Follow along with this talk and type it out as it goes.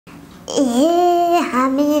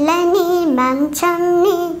हामीलाई नि मान्छन्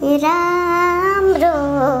नि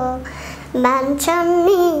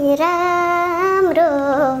राम्रो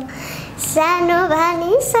सानो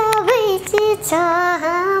भानी सबै चिज छ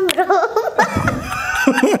हाम्रो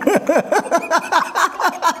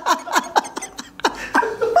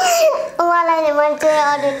उहाँलाई नि मैले चाहिँ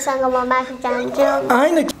अडियन्ससँग म माफी चाहन्छु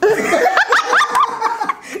हैन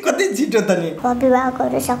कति छिटो त नि विवाह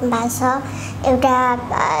गरिसक्नु भएको छ एउटा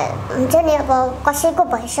हुन्छ नि अब कसैको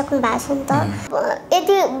भइसक्नु भएको छ नि त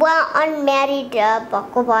यदि उहाँ अनम्यारिड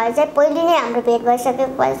भएको भए चाहिँ पहिले नै हाम्रो भेट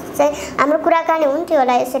भइसकेपछि चाहिँ हाम्रो कुराकानी हुन्थ्यो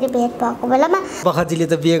होला यसरी भेट भएको बेलामा बखतजीले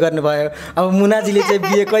त बिहे गर्नुभयो अब मुनाजीले चाहिँ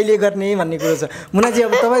बिहे कहिले गर्ने भन्ने कुरो छ मुनाजी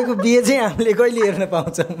अब तपाईँको बिहे चाहिँ हामीले कहिले हेर्न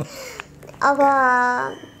पाउँछौँ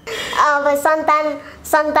अब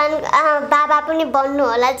सन्तान बाबा पनि बन्नु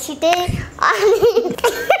होला छिटै अनि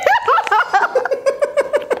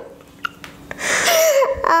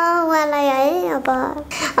उहाँलाई है अब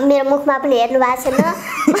मेरो मुखमा पनि हेर्नु भएको छैन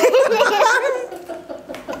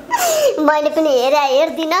मैले पनि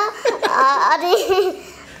हेर्दिनँ अनि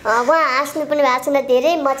उहाँ हाँस्नु पनि भएको छैन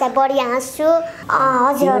धेरै म चाहिँ बढी हाँस्छु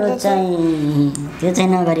हजुरहरूले त्यो चाहिँ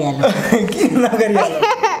नगरिहाल्नु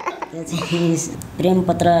त्यो चाहिँ प्रेम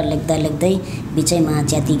पत्र लेख्दै बिचैमा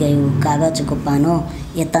च्याति गयो कागजको पानो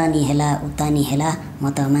यता नि हेला उता नि हेला म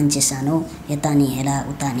त मान्छे सानो यता नि हेला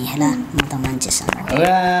उता नि हेला म त मान्छे सानो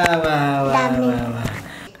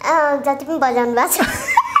जति पनि बजाउनु भएको छ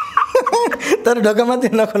तर ढोका मात्रै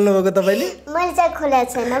नखोल्नु भएको तपाईँले मैले चाहिँ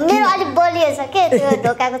खोलेको छैन मेरो अलिक बलियो छ के त्यो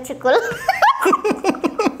ढोकाको चिक्कुल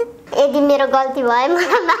यदि मेरो गल्ती भए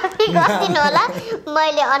मलाई माफी गरिदिनु होला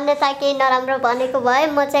मैले अन्यथा केही नराम्रो भनेको भए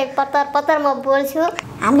म चाहिँ पत्तर म बोल्छु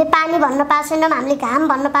हामीले पानी भन्न पाएको छैनौँ हामीले घाम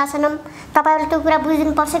भन्न पाएको छैनौँ तपाईँहरूले त्यो कुरा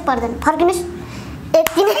बुझिदिनु पर्छ पर्दैन फर्किनुहोस्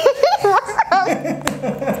यति नै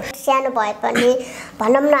सानो भए पनि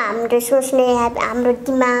भनौँ न हाम्रो सोच्ने हाम्रो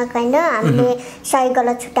दिमाग होइन हामीले सही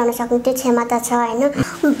गलत छुट्याउन सक्ने त्यो क्षमता छ होइन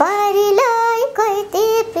बारीलाई कोही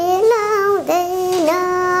पेलाउँदैन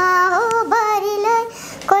हो बारीलाई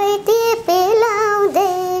कोही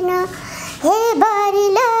पेलाउँदैन हे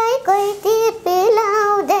बारीलाई कोही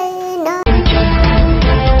पेलाउँदैन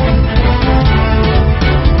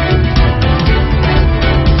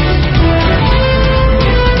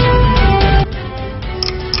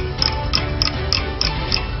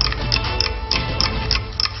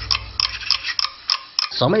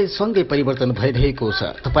समयसँगै परिवर्तन भइरहेको छ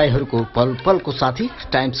तपाईहरूको पल पलको साथी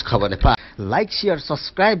टाइम्स खबर नेपाल लाइक शेयर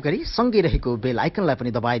सब्स्क्राइब गरी सँगै रहेको बेल आइकनलाई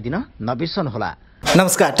पनि दबाइदिन नबिर्सनुहोला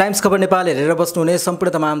नमस्कार टाइम्स खबर नेपाल हेरेर बस्नुहुने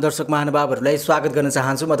सम्पूर्ण तमाम दर्शक महानुभावहरूलाई स्वागत गर्न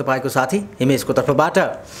चाहन्छु म तपाईँको साथी हिमेशको तर्फबाट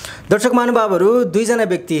दर्शक महानुभावहरू दुईजना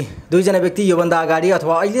व्यक्ति योभन्दा अगाडि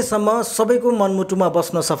अथवा अहिलेसम्म सबैको मनमुटुमा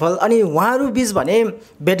बस्न सफल अनि उहाँहरू बीच भने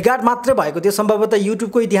भेटघाट मात्रै भएको थियो सम्भवतः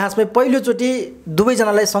युट्युबको इतिहासमै पहिलोचोटि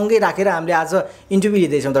दुवैजनालाई सँगै राखेर हामीले आज इन्टरभ्यू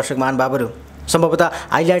लिँदैछौँ दर्शक महानुभावहरू सम्भवतः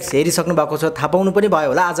हाइलाइट्स हेरिसक्नु भएको छ थाहा पाउनु पनि भयो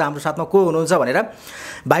होला आज हाम्रो साथमा को हुनुहुन्छ भनेर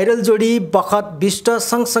भाइरल जोडी बखत विष्ट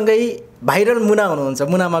सँगसँगै भाइरल मुना हुनुहुन्छ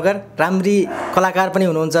मुना मगर राम्री कलाकार पनि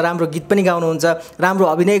हुनुहुन्छ राम्रो गीत पनि गाउनुहुन्छ राम्रो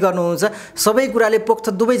अभिनय गर्नुहुन्छ सबै कुराले पोख्त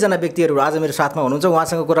दुवैजना व्यक्तिहरू आज मेरो साथमा हुनुहुन्छ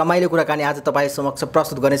उहाँसँगको रमाइलो कुराकानी आज तपाईँ समक्ष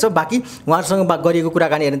प्रस्तुत गर्नेछौँ बाँकी उहाँहरूसँग गरिएको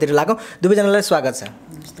कुराकानी हेर्नेतिर लागौँ दुवैजनालाई स्वागत छ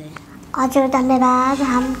हजुर धन्यवाद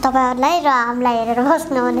तपाईँहरूलाई र हामीलाई हेरेर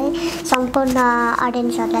बस्नुहुने सम्पूर्ण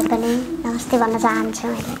अडियन्सहरूलाई पनि नमस्ते भन्न चाहन्छु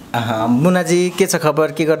मैले मुनाजी के छ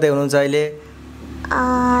खबर के गर्दै हुनुहुन्छ अहिले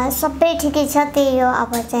सबै ठिकै छ त्यही हो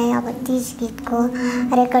अब चाहिँ अब 30 गीतको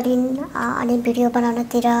रेकर्डिङ अनि भिडियो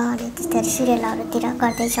बनाउनतिर अनि त्यस्तै सिरियलहरूतिर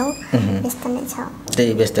गर्दैछौँ व्यस्त नै छ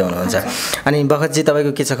त्यही व्यस्त हुनुहुन्छ अनि बखतजी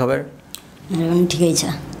तपाईँको के छ खबर ठिकै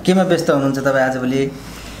छ केमा व्यस्त हुनुहुन्छ तपाईँ आजभोलि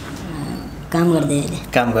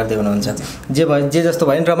काम गर्दै हुनुहुन्छ जे जस्तो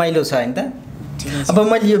भयो नि रमाइलो छ हैन त अब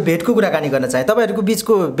मैले यो भेटको कुराकानी गर्न चाहे तपाईहरुको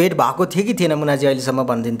बीचको भेट भएको थियो कि थिएन मुनाजी अहिलेसम्म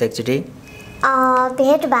भन्दिन त एकचोटि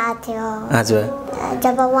भेट भएको थियो हजुर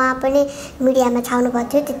जब उहाँ पनि मिडियामा छाउनु भएको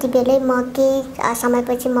थियो त्यति बेलै म केही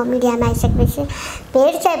समयपछि म मिडियामा आइसकेपछि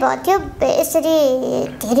भेट चाहिँ भयो थियो यसरी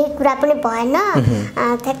धेरै कुरा पनि भएन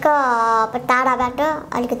ठ्याक्क टाढाबाट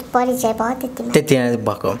अलिकति परिचय भयो त्यति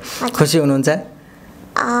भएको खुसी हुनुहुन्छ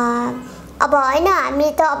अब हैन हामी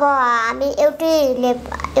त अब हामी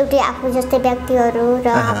एउटै आफू जस्तै व्यक्तिहरू र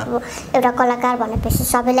एउटा कलाकार भनेपछि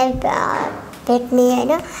सबैलाई भेट्ने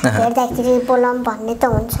हैन भेट्दाखेरि बोलम भन्ने त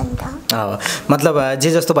हुन्छ नि त मतलब जे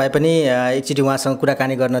जस्तो भए पनि एकचोटि उहाँसँग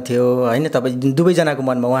कुराकानी गर्न थियो हैन तपाईँ दुवैजनाको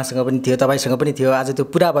मनमा उहाँसँग पनि थियो तपाईसँग पनि थियो आज त्यो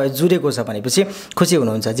पुरा भयो जुरेको छ भनेपछि खुसी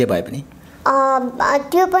हुनुहुन्छ जे भए पनि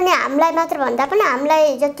त्यो पनि हामीलाई मात्र भन्दा पनि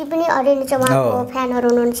हामीलाई जति पनि अडियन्स छ उहाँको फ्यानहरू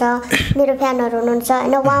हुनुहुन्छ मेरो फ्यानहरू हुनुहुन्छ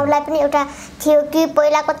होइन उहाँहरूलाई पनि एउटा थियो कि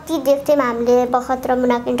पहिला कति देख्थ्यौँ हामीले बखत र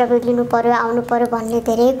मुनाको इन्टरभ्यू लिनु पर्यो आउनु पर्यो भन्ने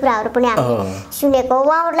धेरै कुराहरू पनि हामीले सुनेको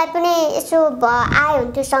उहाँहरूलाई पनि यसो आयो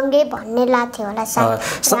हुन्थ्यो सँगै भन्ने लाग्थ्यो होला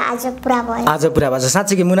सायद आज पुरा भयो आज पुरा भयो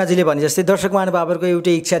साँच्चै मुनाजीले भने जस्तै दर्शक महानुभावहरूको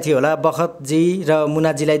एउटै इच्छा थियो होला बखतजी र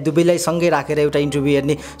मुनाजीलाई दुवैलाई सँगै राखेर एउटा इन्टरभ्यू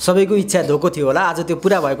हेर्ने सबैको इच्छा धोको थियो होला आज त्यो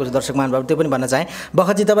पुरा भएको छ दर्शक महानुभाव त्यो पनि भन्न चाहे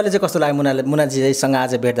बखतजी तपाईँले चाहिँ कस्तो लाग्यो मुनाजीसँग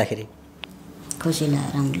आज भेट्दाखेरि खुसी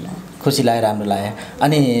लाग्यो राम्रो लाग्यो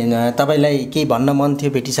अनि तपाईँलाई केही भन्न मन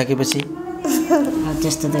थियो भेटिसकेपछि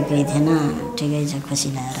त्यस्तो त केही थिएन ठिकै छ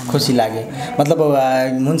खुसी लाग्यो मतलब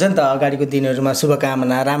हुन्छ नि त अगाडिको दिनहरूमा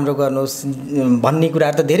शुभकामना राम्रो गर्नुहोस् भन्ने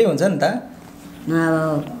कुराहरू त धेरै हुन्छ नि त अब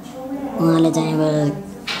उहाँले चाहिँ अब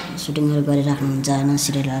सुटिङहरू गरिराख्नुहुन्छ होइन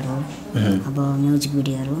सिरियलहरू अब म्युजिक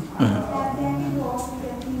भिडियोहरू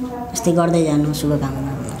यस्तै गर्दै जानु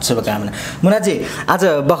शुभकामना मुनाजी आज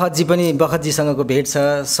बखतजीसँगको भेट छ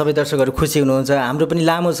सबै दर्शकहरू खुसी हुनुहुन्छ हाम्रो पनि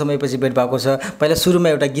लामो समयपछि भेट भएको छ पहिला सुरुमा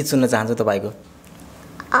एउटा गीत सुन्न चाहन्छु तपाईँको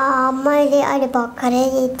मैले अहिले भर्खरै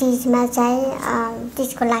तिजमा चाहिँ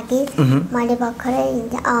तिजको लागि मैले भर्खरै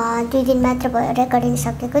 2 दिन मात्र भयो रेकर्डिङ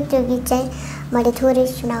सकेको त्यो गीत चाहिँ मैले थोरै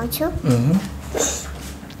सुनाउँछु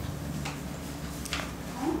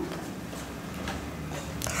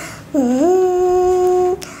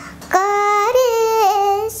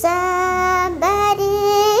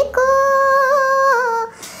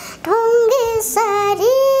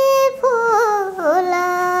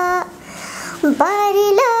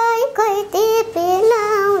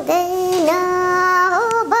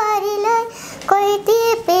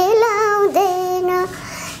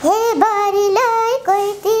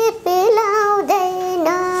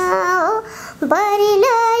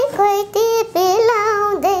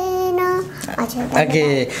ओके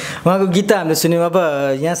उहाँको गीत त हामीले सुन्यौँ अब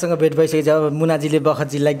यहाँसँग भेट भइसकेपछि अब मुनाजीले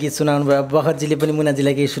बखतजीलाई गीत सुनाउनु भयो बखतजीले पनि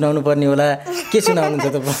मुनाजीलाई केही सुनाउनु पर्ने होला के सुनाउनुहुन्छ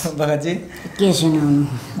त बखतजी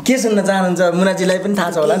के सुन्न चाहनुहुन्छ मुनाजीलाई पनि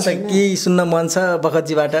थाहा छ होला नि त के सुन्न मन छ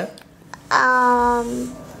बखतजीबाट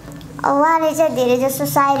उहाँले चाहिँ धेरै जसो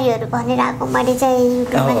सायरीहरू भनिरहेको मैले चाहिँ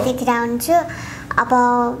युट्युबमा देखिरहेको हुन्छु अब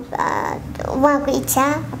उहाँको इच्छा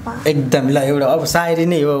एकदम ल एउटा अब सायरी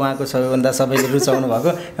नै हो उहाँको सबैभन्दा सबैले रुचाउनु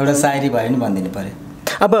भएको एउटा सायरी भयो भने भनिदिनु पऱ्यो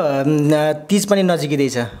अब तिज पनि नजिकै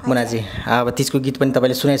छ मुनाजी अब तिजको गीत पनि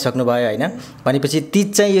तपाईँले सुनाइसक्नु भयो होइन भनेपछि तिज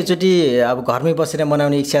चाहिँ योचोटि अब घरमै बसेर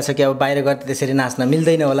मनाउने इच्छा छ कि अब बाहिर गएर त्यसरी नाच्न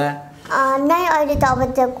मिल्दैन होला नै अहिले त अब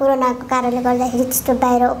त्यो कोरोनाको कारणले गर्दाखेरि त्यस्तो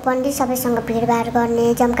बाहिर ओपनली सबैसँग भिडभाड गर्ने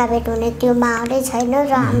जम्काभेट हुने त्यो माहौलै छैन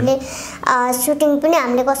र हामीले सुटिङ पनि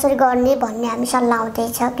हामीले कसरी गर्ने भन्ने हामी सल्लाह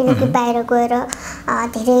हुँदैछ किनकि बाहिर गएर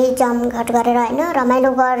धेरै जमघट गरेर होइन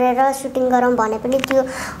रमाइलो गरेर सुटिङ गरौँ भने पनि त्यो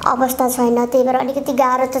अवस्था छैन त्यही भएर अलिकति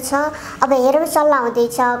गाह्रो त छ अब हेरौँ सल्लाह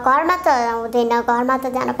हुँदैछ घरमा त हुँदैन घरमा त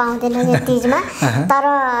जान पाउँदैन यो तिजमा तर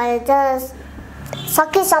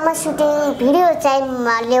सकेसम्म सुटिङ भिडियो चाहिँ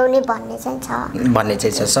ल्याउने भन्ने चाहिँ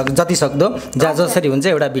छ जति सक्दो जहाँ जसरी हुन्छ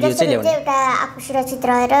एउटा भिडियो चाहिँ ल्याउने एउटा आफू सुरक्षित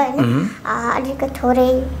रहेर होइन अलिकति थोरै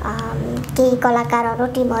केही कलाकारहरू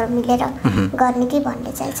टिमहरू मिलेर गर्ने कि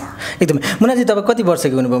भन्ने चाहिँ छ एकदम मुनाजी तपाईँ कति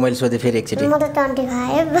वर्षको हुनुभयो मैले सोधेँ फेरि एकचोटि म त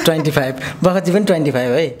 25 बखतजी पनि 25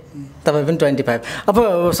 है तपाईँ पनि 25 अब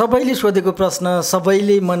सबैले सोधेको प्रश्न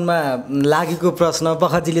सबैले मनमा लागेको प्रश्न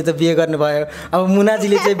बखतजीले त बिहे गर्नुभयो अब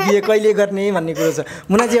मुनाजीले चाहिँ बिहे कहिले गर्ने भन्ने कुरो छ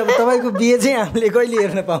मुनाजी अब तपाईँको बिहे चाहिँ हामीले कहिले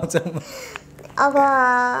हेर्न पाउँछौँ अब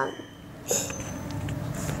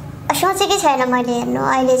सोचेकै छैन मैले हेर्नु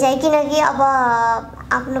अहिले चाहिँ किनकि अब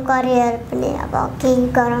आफ्नो करियर पनि अब केही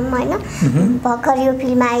गरौँ होइन भर्खर यो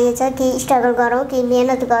फिल्डमा आइएछ केही स्ट्रगल गरौँ केही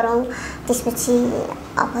मेहनत गरौँ त्यसपछि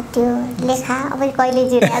अब त्यो लेखा अब कहिले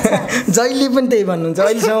जिरहेको छ जहिले पनि त्यही भन्नुहुन्छ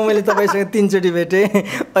अहिलेसम्म मैले तपाईँसँग 3 चोटि भेटेँ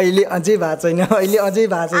अहिले अझै भएको छैन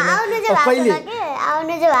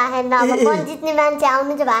आउनु चाहिँ भएन अब मन जित्ने मान्छे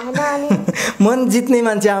आउनु चाहिँ भएन अनि मन जित्ने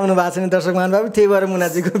मान्छे आउनु भएको छैन दर्शक महानुभाव त्यही भएर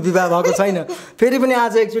मुनाजीको विवाह भएको छैन फेरि पनि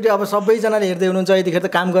आज एकचोटि अब सबैजनाले हेर्दै हुनुहुन्छ यतिखेर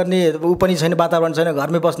त काम गर्ने ऊ पनि छैन वातावरण छैन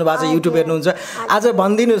घरमै बस्नु भएको छ युट्युब हेर्नुहुन्छ आज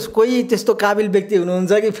भनिदिनुहोस् कोही त्यस्तो काबिल व्यक्ति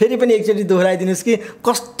हुनुहुन्छ कि फेरि पनि एकचोटि दोहोऱ्याइदिनुहोस् कि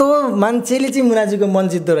कस्तो मान्छेले चाहिँ मुनाजीको मन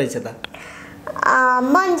जित्दो रहेछ त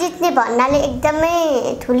मन जित्ने भन्नाले एकदमै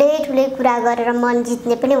ठुलै कुरा गरेर मन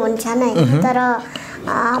जित्ने पनि हुन्छ नै तर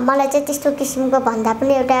मलाई चाहिँ त्यस्तो किसिमको भन्दा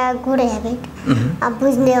पनि एउटा गुड ह्याबिट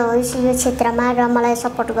बुझ्ने होस् यो क्षेत्रमा र मलाई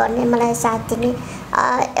सपोर्ट गर्ने मलाई साथ दिने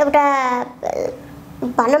एउटा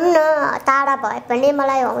भनौँ न टाढा भए पनि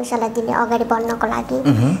मलाई हौसला दिने अगाडि बढ्नको लागि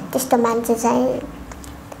त्यस्तो मान्छे चाहिँ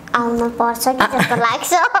आउनु पर्छ कि जस्तो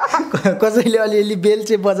लाग्छ कसैले अलिअलि बेल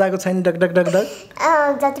चाहिँ बजाएको छैन डक डक डक डक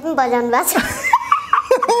जति पनि बजाउनु भएको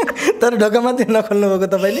छ तर ढोका मात्रै नखोल्नु भएको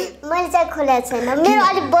तपाईँले? मैले चाहिँ खोलेको छैन, मेरो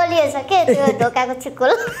अलिक बलियो छ के त्यो ढोकाको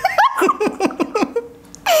छिक्कुल।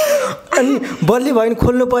 अनि बलियो भयो भने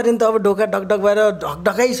खोल्नु पऱ्यो नि त। अब ढोका ढकढक भएर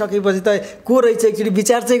ढकढकाइसकेपछि त को रहेछ एकचोटि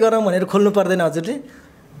विचार चाहिँ गरौँ भनेर खोल्नु पर्दैन हजुरले?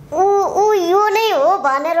 ऊ यो नै हो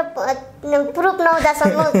भनेर प्रुफ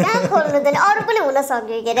नहुँदासम्म कहाँ खोल्नु त, अरू पनि हुन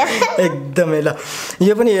सक्यो के अरे। एकदमै ल,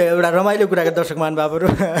 यो पनि एउटा रमाइलो कुराको दर्शक महानुभावहरू,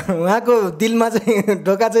 उहाँको दिलमा चाहिँ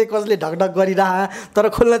ढोका चाहिँ कसले ढकढक गरिरह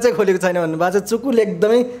तर खोल्न चाहिँ खोलेको छैन भन्नुभएको छ। चुकुल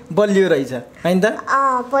एकदमै बलियो रहेछ हैन त?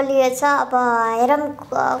 बलियो छ। अब हेरौँ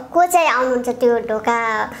को चाहिँ आउनुहुन्छ त्यो ढोका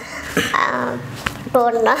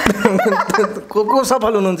तोड्न। को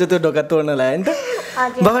सफल हुनुहुन्छ त्यो ढोका तोड्नलाई हैन त?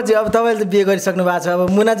 बखतजी अब तपाईँले त बिहे गरिसक्नु भएको छ,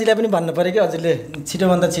 अब मुनाजीलाई पनि भन्नु पऱ्यो कि हजुरले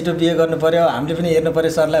छिटोभन्दा छिटो बिहे गर्नु पऱ्यो, हामीले पनि हेर्नु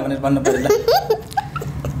पऱ्यो सरलाई भनेर भन्नु पऱ्यो ल।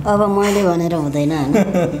 अब मैले भनेर हुँदैन हैन,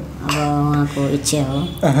 अब उहाँको इच्छा हो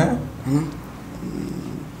हैन,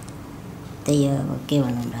 त्यही हो। अब के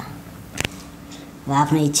भनौँ र, अब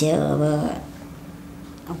आफ्नो इच्छा हो।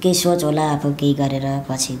 अब केही सोच होला, आफू केही गरेर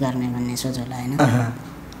पछि गर्ने भन्ने सोच होला हैन,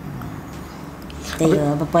 त्यही हो।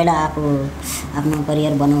 अब पहिला आफू आफ्नो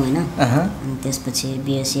करियर बनाऊ हैन, अनि त्यसपछि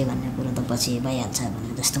बिहे सिहे भन्ने कुरो त पछि भइहाल्छ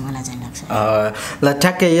भन्ने जस्तो मलाई चाहिँ लाग्छ। ल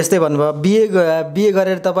ठ्याक्कै यस्तै भन्नुभयो। बिहे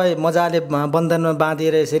गरेर तपाईँ मजाले बन्धनमा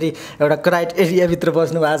बाँधिएर यसरी एउटा क्राइट एरियाभित्र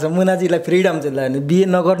बस्नु भएको छ। मुनाजीलाई फ्रिडम चाहिँ बिहे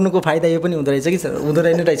नगर्नुको फाइदा यो पनि हुँदो रहेछ कि हुँदो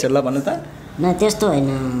रहेछ ल भन्नु त? न त्यस्तो होइन,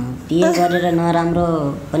 बिहे गरेर नराम्रो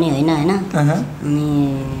पनि होइन हैन, अनि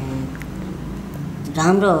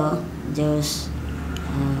राम्रो हो जो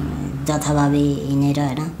जथाभावी हिँडेर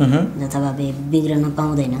होइन, जथाभावी बिग्रन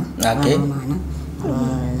पाउँदैन होइन।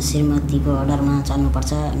 अब श्रीमतीको अर्डरमा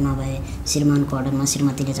चल्नुपर्छ, नभए श्रीमानको अर्डरमा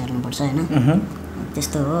श्रीमतीले चल्नुपर्छ होइन,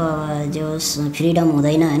 त्यस्तो हो। अब जो फ्रिडम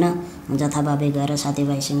हुँदैन होइन, जथाभावी गएर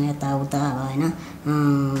साथीभाइसँग यताउता अब होइन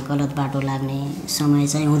गलत बाटो लाग्ने समय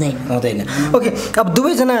चाहिँ हुँदैन। ओके, अब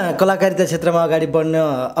दुवैजना कलाकारिता क्षेत्रमा अगाडि बढ्न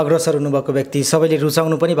अग्रसर हुनुभएको व्यक्ति, सबैले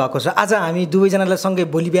रुचाउनु पनि भएको छ। आज हामी दुवैजनालाई सँगै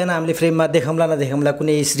भोलि बिहान हामीले फ्रेममा देखाउँला नदेखाउँला,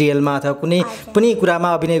 कुनै सिरियलमा अथवा कुनै पनि कुरामा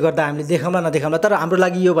अभिनय गर्दा हामीले देखाउँला नदेखाउँला, तर हाम्रो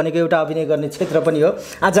लागि यो भनेको एउटा अभिनय गर्ने क्षेत्र पनि हो।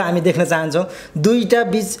 आज हामी देख्न चाहन्छौँ दुईटा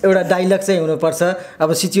बिच एउटा डाइलग चाहिँ हुनुपर्छ।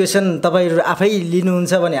 अब सिचुएसन तपाईँहरू आफै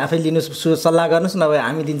लिनुहुन्छ भने आफै लिनु सल्लाह गर्नुहोस्, नभए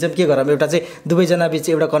हामी दिन्छौँ के गरौँ, एउटा चाहिँ दुवैजना बिच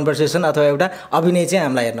एउटा कन्भर्सेसन अथवा एउटा अभिनय चाहिँ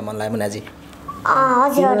हामीलाई हेर्न मन लाग्यो। मुनाजी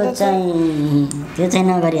त्यो चाहिँ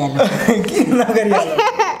नगरिहाल्नु।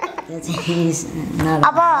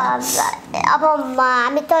 अब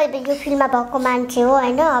हामी त यो फिल्ममा भएको मान्छे हो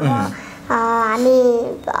होइन, अब हामी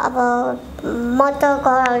अब म त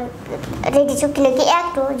रेडी छु किनकि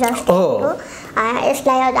एक्ट हो, जस्ट हो।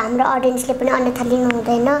 यसलाई हाम्रो अडियन्सले पनि अन्यथा लिनु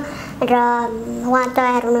हुँदैन र उहाँ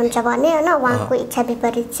तयार हुनुहुन्छ भने होइन, उहाँको इच्छा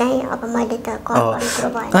विपरीत चाहिँ अब मैले त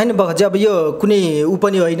होइन बखत अब यो कुनै ऊ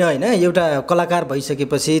पनि होइन होइन, एउटा कलाकार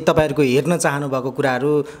भइसकेपछि तपाईँहरूको हेर्न चाहनुभएको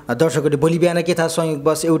कुराहरू दर्शकहरूले भोलि बिहान के थाहा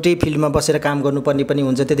संयोगवश एउटै फिल्डमा बसेर काम गर्नुपर्ने पनि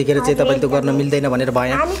हुन्छ, त्यतिखेर चाहिँ तपाईँले त गर्न मिल्दैन भनेर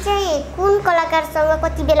भएन। हामी चाहिँ कुन कलाकारसँग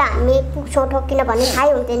कति बेला हामी पुग्छौँ ठोकिन भन्ने थाहै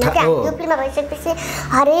हुँदैन क्या। यो फिल्ममा भइसकेपछि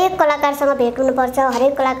हरेक कलाकारसँग भेट हुनुपर्छ,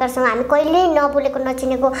 हरेक कलाकारसँग हामी कहिल्यै नबोलेको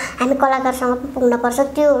नचिनेको हामी कलाकारसँग पुग्नुपर्छ,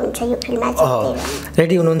 त्यो हुन्छ यो फिल्ममा चाहिँ।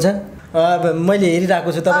 रेडी हुनुहुन्छ? अब मैले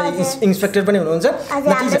हेरिरहेको छु तपाईँ इन्सपेक्टर पनि हुनुहुन्छ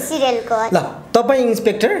सिरियलको। ल तपाईँ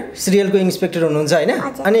इन्सपेक्टर, सिरियलको इन्सपेक्टर हुनुहुन्छ होइन,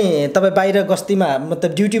 अनि तपाईँ बाहिर गस्तीमा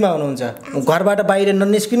मतलब ड्युटीमा हुनुहुन्छ, घरबाट बाहिर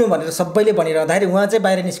ननिस्किनु भनेर सबैले भनिरहँदाखेरि उहाँ चाहिँ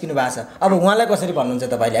बाहिर निस्किनु भएको छ। अब उहाँलाई कसरी भन्नुहुन्छ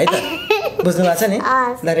तपाईँले है त? बुझ्नु भएको छ नि?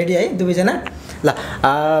 ल रेडी है दुवैजना? ल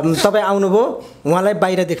तपाईँ आउनुभयो, उहाँलाई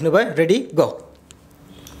बाहिर देख्नुभयो, रेडी गो।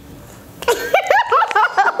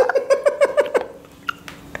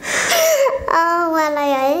 उहाँलाई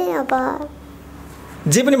है अब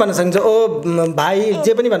जे पनि भन्न सक्नुहुन्छ। ओ भाइ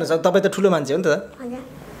जे पनि भन्न सक्छ, तपाईँ त ठुलो मान्छे हो नि त।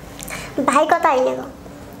 भाइ कता हिँडेको?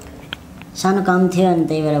 सानो काम थियो अनि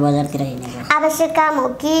त्यही भएर बजारतिर हिँडेको। आवश्यक काम हो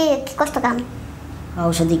कि कस्तो काम?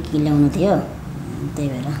 औषधि ल्याउनु थियो त्यही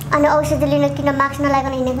भएर। अनि औषधि लिन किन मास्क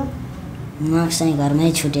नलाइकन हिँडेको? मास्क चाहिँ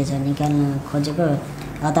घरमै छुटेछ, निकाल्न खोजेको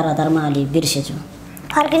हतारमा अलि बिर्सेछु।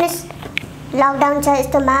 फर्किनुहोस्, लकडाउन छ,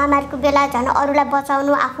 यस्तो महामारीको बेला झन् अरूलाई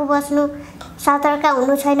बचाउनु आफू बस्नु सतर्क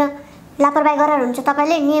हुनु छैन, लापरवाही गरेर हुन्छ।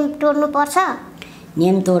 तपाईँले नियम तोड्नु पर्छ।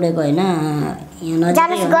 नियम तोडेको होइन,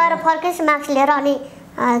 जानुहोस् गएर फर्किनुहोस् मास्क लिएर अनि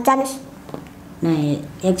जानुहोस्। नै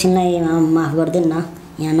एकछिनलाई माफ गरिदिनु न,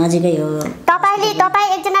 यहाँ नजिकै हो।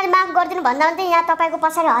 तपाईँ एकजनाले माफ गरिदिनु भन्दा भने यहाँ तपाईँको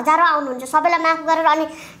पछाडि हजारौँ आउनुहुन्छ, सबैलाई माफ गरेर अनि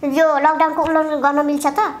यो लकडाउनको उल्लङ्घन गर्न मिल्छ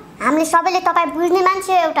त? हामीले सबैले तपाईँ बुझ्ने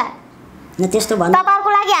मान्छे एउटा त्यस्तो भन्नु। तपाईँहरूको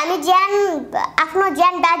लागि हामी आफ्नो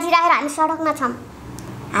ज्यान बाजी राखेर हामी सडकमा छौँ।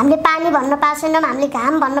 हामीले पानी भन्न पाएको छैनौँ, हामीले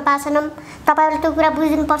घाम भन्न पाएको छैनौँ। तपाईँहरूले त्यो कुरा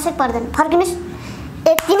बुझिदिनु पर्छ कि पर्दैन? फर्किनुहोस्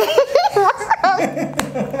एकदिन।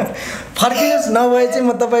 फर्किनुहोस् नभए चाहिँ म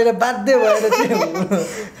तपाईँलाई बाध्य भएर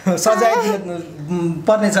चाहिँ सजाय दिन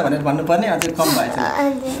पर्नेछ भनेर भन्नुपर्ने अझै कम भएछ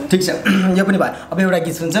ठिक छ यो पनि भयो अब एउटा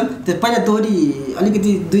गीत सुन्छौँ त्यो पहिला दोहोरी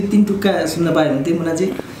अलिकति 2-3 टुक्का सुन्न पायो भने चाहिँ मुना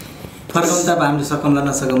चाहिँ फर्काउनु त अब हामीले सकौँला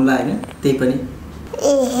नसकौँला होइन त्यही पनि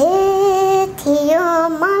थियो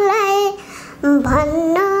मलाई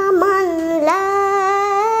भन्न मन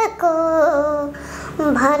लागेको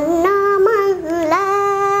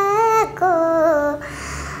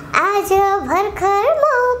आज भर्खर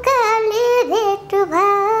मौकाले भेट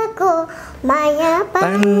भएको माया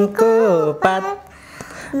पानको पात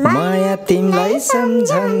माया तिमीलाई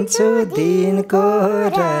सम्झन्छु दिनको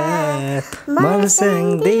रात मसँग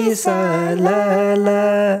दिसा ला ला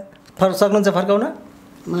सक्नुहुन्छ फर्काउन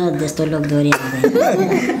मलाई त्यस्तो लोकदोहोरी आउँदैन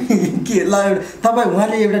के ल तपाईँ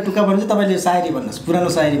उहाँले एउटा टुक्का भन्नुहुन्छ तपाईँले सायरी भन्नुहोस् पुरानो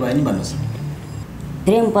सायरी भयो नि भन्नुहोस्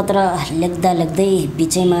प्रेम पत्र लेख्दा लेख्दै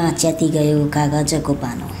बिचैमा च्याति गयो कागजको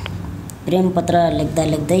पानो प्रेम पत्र लेख्दा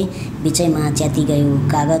लेख्दै बिचैमा च्याति गयो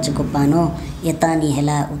कागजको पानो यता नि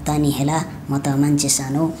हेला उता नि हेला म त मान्छे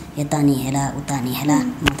सानो यता नि हेला उता नि हेला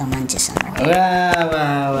म त मान्छे सानो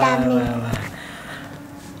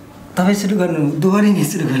तपाईँ सुरु गर्नु दोहोरी नै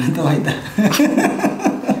सुरु गर्नु तपाईँ त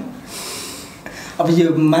अब यो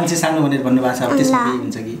मान्छे सानो भनेर भन्नुभएको छ अब त्यसमा केही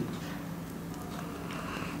हुन्छ कि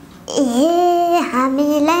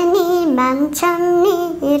हामीलाई नि मान्छन् नि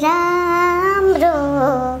राम्रो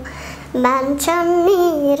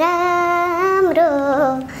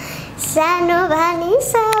सानो भनी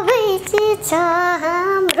सबै चिज छ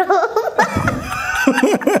हाम्रो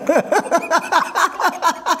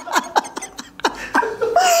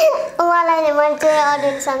उहाँलाई नि मैले चाहिँ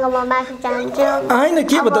अडियन्ससँग म माफी चाहन्छु होइन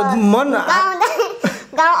के भयो त मन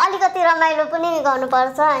गाउँ अलिकति रमाइलो पनि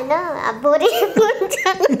गर्नुपर्छ होइन बोरी हुन्छ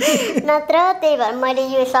नत्र त्यही भएर मैले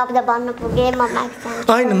यो शब्द भन्नु पुगेँ म माफी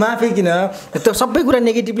चाहन्छु होइन माफी किन त्यो सबै कुरा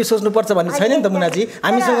नेगेटिभली सोच्नुपर्छ भन्ने छैन नि त मुनाजी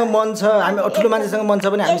हामीसँग मन छ हामी ठुलो मान्छेसँग मन छ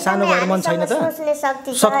भने हामी सानो भएर मन छैन त सोच्ने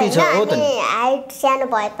शक्ति छ हो त हाइट सानो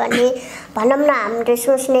भए पनि भनौँ न हाम्रो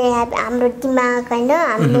सोच्ने हाम्रो दिमाग होइन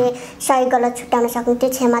हामीले सही गलत छुट्याउन सक्ने त्यो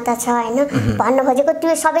क्षमता छ होइन भन्नु खोजेको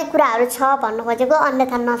त्यो सबै कुराहरू छ भन्नु खोजेको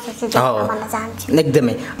अन्यथा नसोचेको भन्न चाहन्छु एकदमै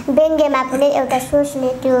व्यङ्ग्यमा पनि एउटा सोच्ने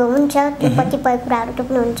त्यो हुन्छ त्यो कतिपय कुराहरू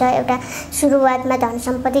टुक्नुहुन्छ एउटा सुरुवातमा धन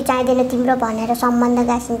सम्पत्ति चाहिँदैन तिम्रो भनेर सम्बन्ध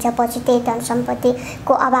गाँसिन्छ पछि त्यही धन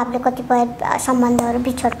सम्पत्तिको अभावले कतिपय सम्बन्धहरू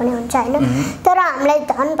बिछोड पनि हुन्छ होइन तर हामीलाई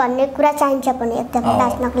धन भन्ने कुरा चाहिन्छ पनि एकदमै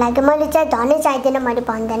बाँच्नको लागि मैले चाहिँ धनै चाहिँदैन मैले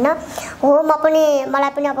भन्दैन हो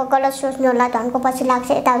मलाई पनि अब गलत सोच्नु होला धनको पछि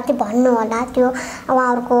लाग्छ यताउति भन्नु होला त्यो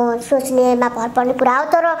उहाँहरूको सोच्नेमा भर पर्ने कुरा हो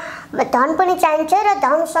तर धन पनि चाहिन्छ र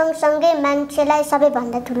धन सँगसँगै मान्छेलाई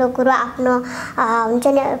सबैभन्दा ठुलो कुरो आफ्नो हुन्छ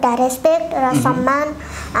नि एउटा रेस्पेक्ट र सम्मान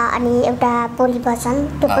अनि एउटा बोली वचन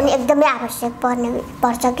त्यो पनि एकदमै आवश्यक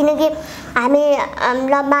पर्छ किनकि हामी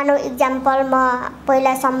ल मानौ इक्जाम्पल म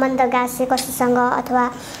पहिला सम्बन्ध गाँसेँ कसैसँग अथवा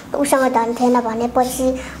उसँग धन थिएन भनेपछि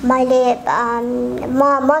मैले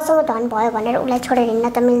मसँग धन भयो भनेर उसलाई छोडेर हिँड्न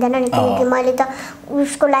त मिल्दैन नि किनकि मैले त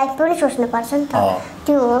उसको लाइफ पनि सोच्नुपर्छ नि त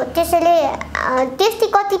त्यो हो त्यसैले त्यस्तै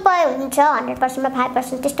कतिपय हुन्छ 100%मा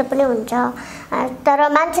 5% त्यस्तो पनि हुन्छ तर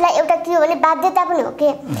मान्छेलाई एउटा के हो भने बाध्यता पनि हो कि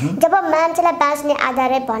जब मान्छेलाई बाँच्ने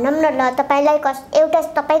आधारै भनौँ न ल तपाईँलाई एउटा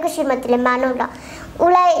तपाईँको श्रीमतीले मानौँ ल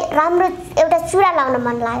उसलाई राम्रो एउटा चुरा लाउन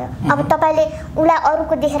मन लाग्यो अब तपाईँले उसलाई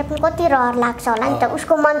अरूको देखेर पनि कति रहर लाग्छ होला नि त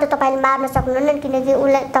उसको मन त तपाईँले मार्न सक्नुहुन्न किनकि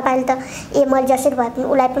उसलाई तपाईँले त मैले जसरी भए पनि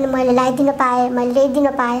उसलाई पनि मैले लगाइदिन पाएँ मैले ल्याइदिन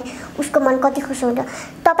पाएँ उसको मन कति खुसी हुन्छ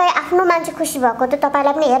तपाईँ आफ्नो मान्छे खुसी भएको त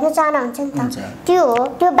तपाईँलाई पनि हेर्न चाहनुहुन्छ नि त त्यो हो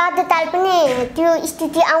त्यो बाध्यताले पनि त्यो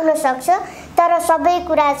स्थिति आउन सक्छ तर सबै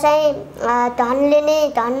कुरा चाहिँ धनले नै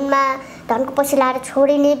धनको पछि लाएर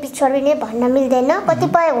छोडिने बिछोडिने भन्न मिल्दैन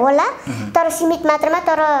कतिपय होला तर सीमित मात्रामा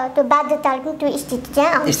तर त्यो बाध्यताले पनि त्यो स्थिति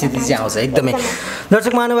चाहिँ आउँछ एकदमै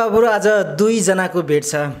दर्शक महानुभावहरू आज दुईजनाको भेट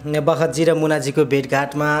छ बखतजी र मुनाजीको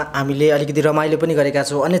भेटघाटमा हामीले अलिकति रमाइलो पनि गरेका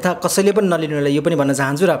छौँ अन्यथा कसैले पनि नलिनु होला यो पनि भन्न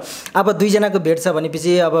चाहन्छु र अब दुईजनाको भेट छ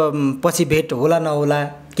भनेपछि अब पछि भेट होला नहोला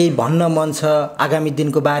केही भन्न मन छ आगामी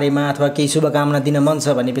दिनको बारेमा अथवा केही शुभकामना दिन मन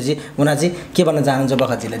छ भनेपछि मुनाजी के भन्न चाहनुहुन्छ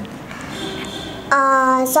बखतजीलाई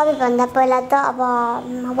सबैभन्दा पहिला त अब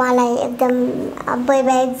उहाँलाई एकदम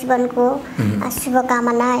वैवाहिक जीवनको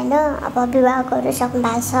शुभकामना होइन अब विवाह गरिसक्नु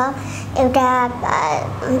भएको छ एउटा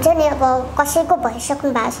हुन्छ नि अब कसैको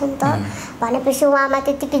भइसक्नु भएको छ नि त भनेपछि उहाँमा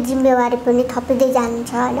त्यतिकै जिम्मेवारी पनि थपिँदै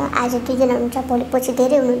जानुहुन्छ होइन आज 2 जना हुनुहुन्छ भोलि पछि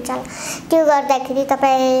धेरै हुनुहुन्छ त्यो गर्दाखेरि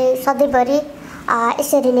तपाईँ सधैँभरि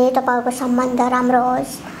यसरी नै तपाईँको सम्बन्ध राम्रो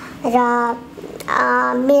होस् र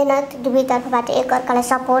मेहनत दुवैतर्फबाट एकअर्कालाई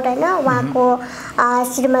सपोर्ट होइन उहाँको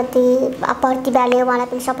श्रीमती प्रतिभाले उहाँलाई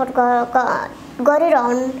पनि सपोर्ट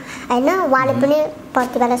गरिरहनु हैन उहाँले पनि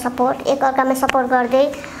प्रतिभालाई सपोर्ट एकअर्कामा सपोर्ट गर्दै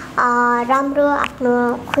राम्रो आफ्नो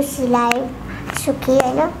खुसीलाई सुखी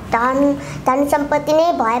हैन धन सम्पत्ति नै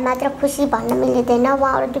भए मात्र खुसी भन्न मिल्दैन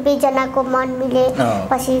उहाँहरू दुवैजनाको मन मिले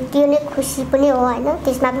पछि त्यो नै खुसी पनि हो हैन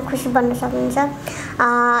त्यसमा पनि खुसी बन्न सक्नुहुन्छ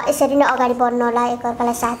यसरी नै अगाडि बढ्नु होला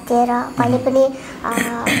एकअर्कालाई साथ दिएर कहिले पनि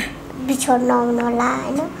बिछोड नहुनु होला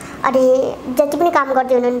हैन अनि जति पनि काम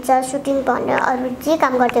गर्दै हुनुहुन्छ सुटिङ भन्ने अरू जे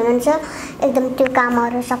काम गर्दै हुनुहुन्छ एकदम त्यो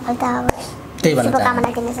कामहरू सफलता होस् त्यही भन्न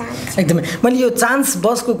चाहन्छु एकदमै मैले यो चान्स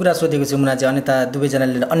बसको कुरा सोधेको छु मुना चाहिँ अन्यथा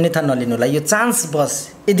दुवैजनाले अन्यथा नलिनु होला यो चान्स बस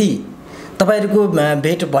यदि तपाईहरुको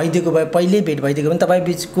भेट भइदिएको भए पहिल्यै भेट भइदिएको भने तपाईँ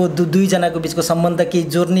बिचको दुईजनाको बिचको सम्बन्ध केही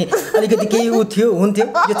जोड्ने अलिकति केही हुन्थ्यो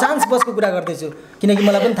यो चान्स बसको कुरा गर्दैछु किनकि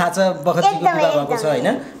मलाई पनि थाहा छ बखतजीको विवाह भएको छ हैन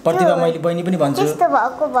प्रतिभा मैले बहिनी पनि भन्छु त्यस्तो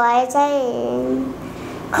भएको भए चाहिँ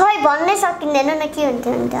खै भन्नै सकिँदैन न के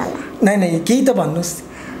हुन्थ्यो होला नै केही त भन्नुस्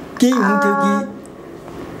केही हुन्थ्यो कि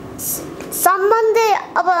सम्बन्ध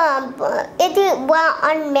अब यदि उहाँ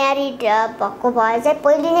अनम्यारिड भएको भए चाहिँ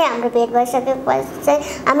पहिले नै हाम्रो भेट भइसकेपछि चाहिँ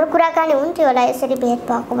हाम्रो कुराकानी हुन्थ्यो होला यसरी भेट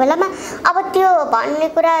भएको बेलामा अब त्यो भन्ने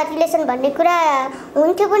कुरा रिलेसन भन्ने कुरा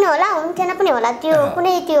हुन्थ्यो पनि होला हुन्थेन पनि होला त्यो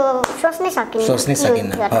कुनै त्यो सोच्नै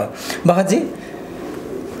सकिन्न बखतजी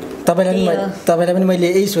तपाईलाई पनि मैले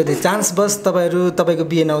यही सोधेँ चान्स बस तपाईँको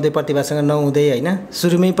बिहे नहुँदै प्रतिभासँग नहुँदै हैन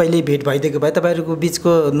सुरुमै पहिले भेट भइदिएको भए तपाईँहरूको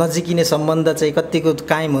बिचको नजिकिने सम्बन्ध चाहिँ कतिको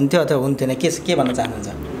कायम हुन्थ्यो अथवा हुन्थेन के भन्न चाहनुहुन्छ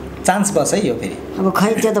चान्स बस है यो फेरि अब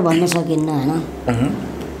खै त्यो त भन्न सकिन्न हैन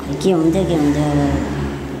के हुन्थ्यो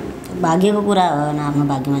भाग्यको कुरा हो हैन आफ्नो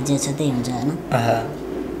भाग्यमा जे छ त्यही हुन्छ हैन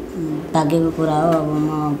भाग्यको कुरा हो अब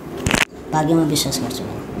म भाग्यमा विश्वास गर्छु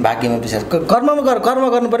भाग्यमा विश्वास कर्म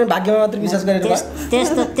गर्नु पर्ने भाग्यमा मात्र विश्वास गरेर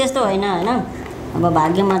त्यस्तो हैन अब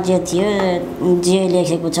भाग्यमा जे थियो जे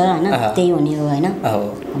लेखेको छ हैन त्यही हुने हो हैन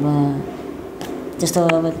अब त्यस्तो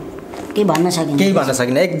अब केही भन्न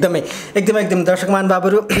सकिन्न एकदमै दर्शक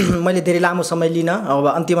महानुभावहरू मैले धेरै लामो समय लिन अब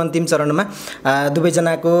अन्तिम चरणमा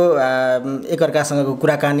दुवैजनाको एकअर्कासँगको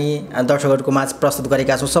कुराकानी दर्शकहरूको माझ प्रस्तुत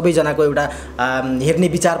गरेका छौँ सबैजनाको एउटा हेर्ने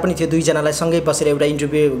विचार पनि थियो दुईजनालाई सँगै बसेर एउटा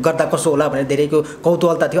इन्टरभ्यू गर्दा कसो होला भनेर धेरैको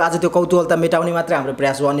कौतूहलता थियो आज त्यो कौतूहलता मेटाउने मात्रै हाम्रो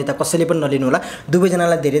प्रयास हो अन्यथा कसैले पनि नलिनु होला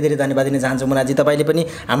दुवैजनालाई धेरै धन्यवाद दिन चाहन्छु मुनाजी तपाईँले पनि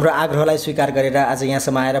हाम्रो आग्रहलाई स्वीकार गरेर आज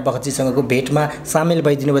यहाँसम्म आएर बखतजीसँगको भेटमा सामेल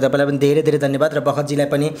भइदिनु भयो तपाईँलाई पनि धेरै धन्यवाद र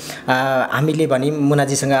बखतजीलाई पनि हामीले भने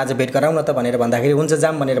मुनाजीसँग आज भेट गराउन त भनेर भन्दाखेरि हुन्छ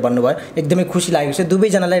जाम भनेर भन्नुभयो एकदमै खुसी लागेको छ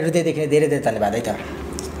दुवैजनालाई हृदयदेखि धेरै धन्यवाद है त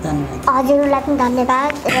हजुरलाई पनि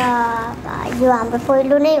धन्यवाद र यो हाम्रो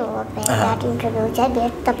पहिलो नै हो भेट इन्टरभ्यू चाहिँ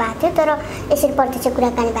भेट त भएको थियो तर यसरी प्रत्यक्ष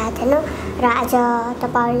कुराकानी भएको थिएन र आज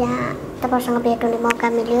तपाईँसँग भेट हुने मौका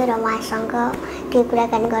मिल्यो र उहाँसँग केही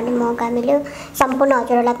कुराकानी गर्ने मौका मिल्यो सम्पूर्ण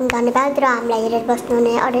हजुरहरूलाई पनि धन्यवाद र हामीलाई हेरेर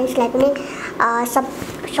बस्नुहुने अडियन्सलाई पनि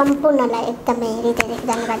सम्पूर्णलाई एकदमै हृदयदेखि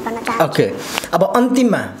धन्यवाद भन्न चाहन्छु ओके अब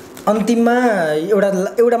अन्तिममा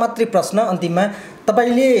एउटा मात्रै प्रश्न अन्तिममा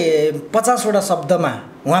तपाईले 50 वटा शब्दमा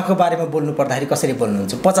उहाँको बारेमा बोल्नु पर्दाखेरि कसरी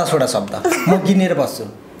बोल्नुहुन्छ 50 वटा शब्द म गिनेर बस्छु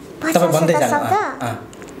तपाई भन्दै जानु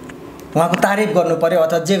उहाँको तारिफ गर्नु पर्यो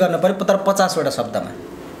अथवा जे गर्नु पर्यो तर 50 वटा शब्दमा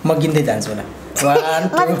म गिन्दै जान्छु होला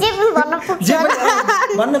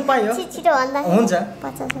भन्न पायो हुन्छ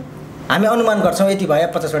हामी अनुमान गर्छौँ यति भयो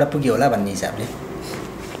 50 वटा पुग्यो होला भन्ने हिसाबले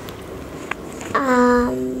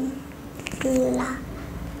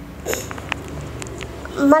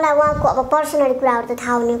मलाई उहाँको अब पर्सनल कुराहरू त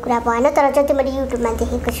थाहा हुने कुरा भएन तर जति मैले युट्युबमा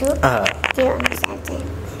देखेको छु त्यो अनुसार चाहिँ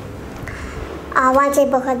उहाँ चाहिँ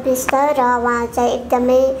बखत व्यस्त र उहाँ चाहिँ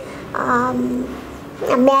एकदमै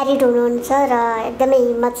म्यारिड हुनुहुन्छ र एकदमै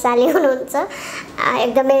हिम्मतशाली हुनुहुन्छ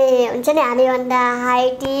एकदमै हुन्छ नि हामीभन्दा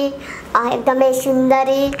हाइटी एकदमै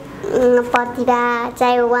सुन्दरी प्रतिभा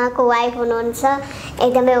चाहिँ उहाँको वाइफ हुनुहुन्छ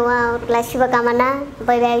एकदमै उहाँहरूलाई शुभकामना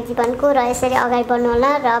वैवाहिक जीवनको र यसरी अगाडि बढ्नु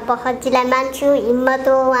होला र बखतजीलाई मान्छु हिम्मत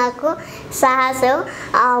हो उहाँको साहस हो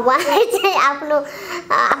उहाँले चाहिँ आफ्नो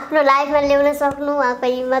लाइफमा ल्याउन सक्नु उहाँको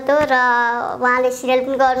हिम्मत हो र उहाँले सिरियल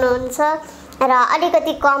पनि गर्नुहुन्छ र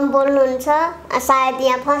अलिकति कम बोल्नुहुन्छ सायद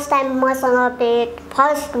यहाँ फर्स्ट टाइम मसँग भेट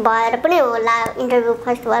फर्स्ट भएर पनि होला इन्टरभ्यू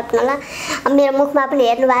फर्स्ट भएर पनि होला मेरो मुखमा पनि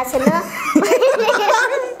हेर्नु भएको छैन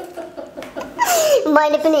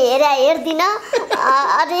मैले पनि हेर्दिनँ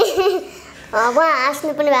अनि उहाँ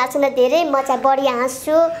हाँस्नु पनि भएको छैन धेरै म चाहिँ बढी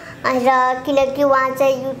हाँस्छु र किनकि उहाँ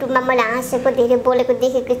चाहिँ युट्युबमा मैले हाँसेको धेरै बोलेको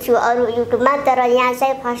देखेको छु अरू युट्युबमा तर यहाँ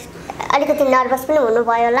चाहिँ फर्स्ट अलिकति नर्भस पनि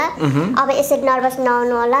हुनुभयो होला अब यसरी नर्भस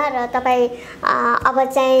नहुनु होला र तपाईँ अब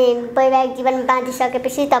चाहिँ वैवाहिक जीवन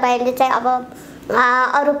बाँधिसकेपछि तपाईँले चाहिँ अब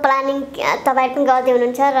अरू प्लानिङ तपाईँ पनि गर्दै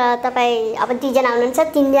हुनुहुन्छ र तपाईँ अब 2 जना हुनुहुन्छ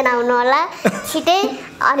 3 जना हुनु होला छिटै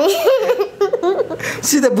अनि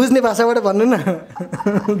सिधै बुझ्ने भाषाबाट भन्नु न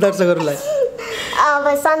दर्शकहरूलाई अब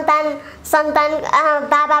सन्तान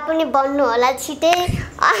बाबा पनि बन्नु होला छिटै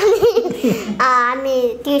अनि हामी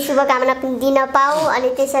त्यो शुभकामना पनि दिन पाऊँ अनि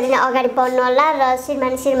त्यसरी नै अगाडि बढ्नु होला र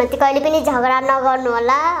श्रीमती कहिले पनि झगडा नगर्नु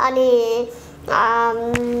होला अनि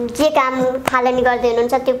जे काम थालनी गर्दै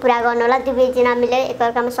हुनुहुन्छ त्यो पुरा गर्नु होला दुवैजना मिलेर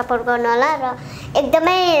एकअर्कामा सपोर्ट गर्नु होला र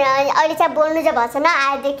एकदमै अहिले चाहिँ बोल्नु चाहिँ भएको छैन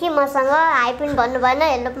आएदेखि मसँग हाई पनि भन्नु भएन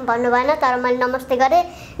हेलो पनि भन्नु भएन तर मैले नमस्ते गरेँ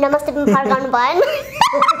नमस्ते पनि फर्काउनु भएन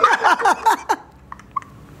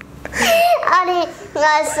अनि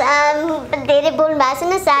धेरै बोल्नु भएको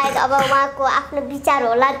छैन सायद अब उहाँको आफ्नो विचार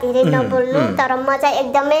होला धेरै नबोल्नु तर म चाहिँ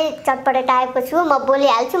एकदमै चटपटे टाइपको छु म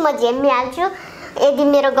बोलिहाल्छु म झेम्मिहाल्छु यदि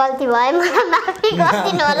मेरो गल्ती भयो मलाई माफी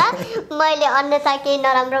गरिदिनु होला मैले अन्यथा केही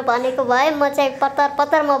नराम्रो भनेको भए म चाहिँ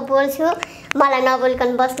पत्तर म बोल्छु मलाई नबोलिकन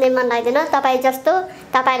बस्नै मन लाग्दैन तपाईँ जस्तो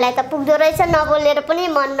तपाईँलाई त पुग्दो रहेछ नबोलेर पनि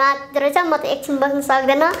मन नाच्दो रहेछ म त एकछिन बस्न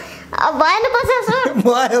सक्दैन भएन पछि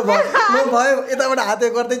भयो यताबाट हात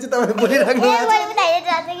गर्दैछु तपाईँ बोलिराख्नु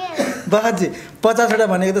बखतजी 50वटा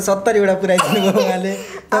भनेको त 70वटा पुऱ्याइदिनु भयो उहाँले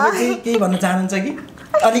तपाईँ चाहिँ केही भन्न चाहनुहुन्छ कि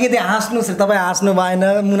अलिकति हाँस्नुहोस् तपाईँ हाँस्नु भएन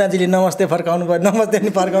मुनाजीले नमस्ते फर्काउनु भयो नमस्ते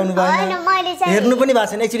पनि फर्काउनु भएन हेर्नु पनि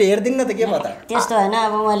भएको छैन एकचोटि हेरिदिनु न त के भयो त त्यस्तो होइन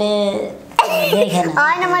अब मैले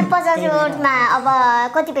होइन मैले 50वटामा अब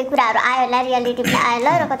कतिपय कुराहरू आयो होला रियालिटी पनि आयो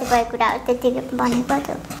होला र कतिपय कुराहरू त्यतिकै भनेको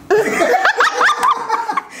थियो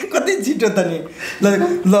कति छिटो त नि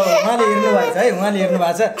ल उहाँले हेर्नु भएको छ है उहाँले हेर्नु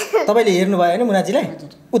भएको छ तपाईँले हेर्नु भयो होइन मुनाजीलाई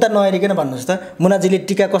उता नहेरिकन भन्नुहोस् त मुनाजीले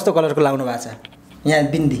टिका कस्तो कलरको लाउनु भएको छ यहाँ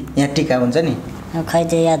बिन्दी यहाँ टिका हुन्छ नि खै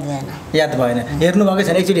त्यो याद भएन हेर्नु भएकै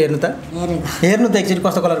छैन एकचोटि हेर्नु त हेर्नु त एकचोटि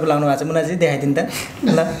कस्तो कलरको लाउनु भएको छ मुनाजी देखाइदिनु त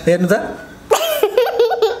ल हेर्नु त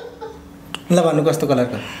ल भन्नु कस्तो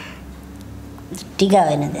कलरको टिका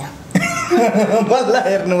होइन त्यहाँ बल्ल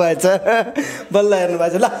हेर्नु भएछ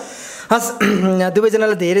ल हस्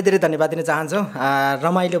दुवैजनालाई धेरै धेरै धन्यवाद दिन चाहन्छु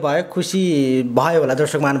रमाइलो भयो खुसी भयो होला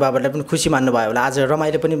दर्शक महानुभावहरूलाई पनि खुसी मान्नुभयो होला आज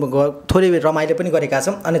रमाइलो पनि थोरै रमाइलो पनि गरेका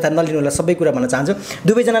छौँ अन्यथा नलिनु होला सबै कुरा भन्न चाहन्छु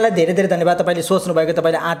दुवैजनालाई धेरै धेरै धन्यवाद तपाईँले सोच्नुभएको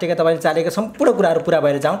तपाईँले आँटेका तपाईँले चालेका सम्पूर्ण कुराहरू पुरा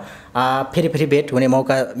भएर जाउँ फेरि भेट हुने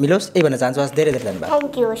मौका मिलोस् यही भन्न चाहन्छु हस् धेरै धेरै धन्यवाद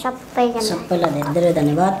थ्याङ्क यू सबैलाई धेरै धेरै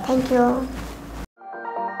धन्यवाद थ्याङ्क यू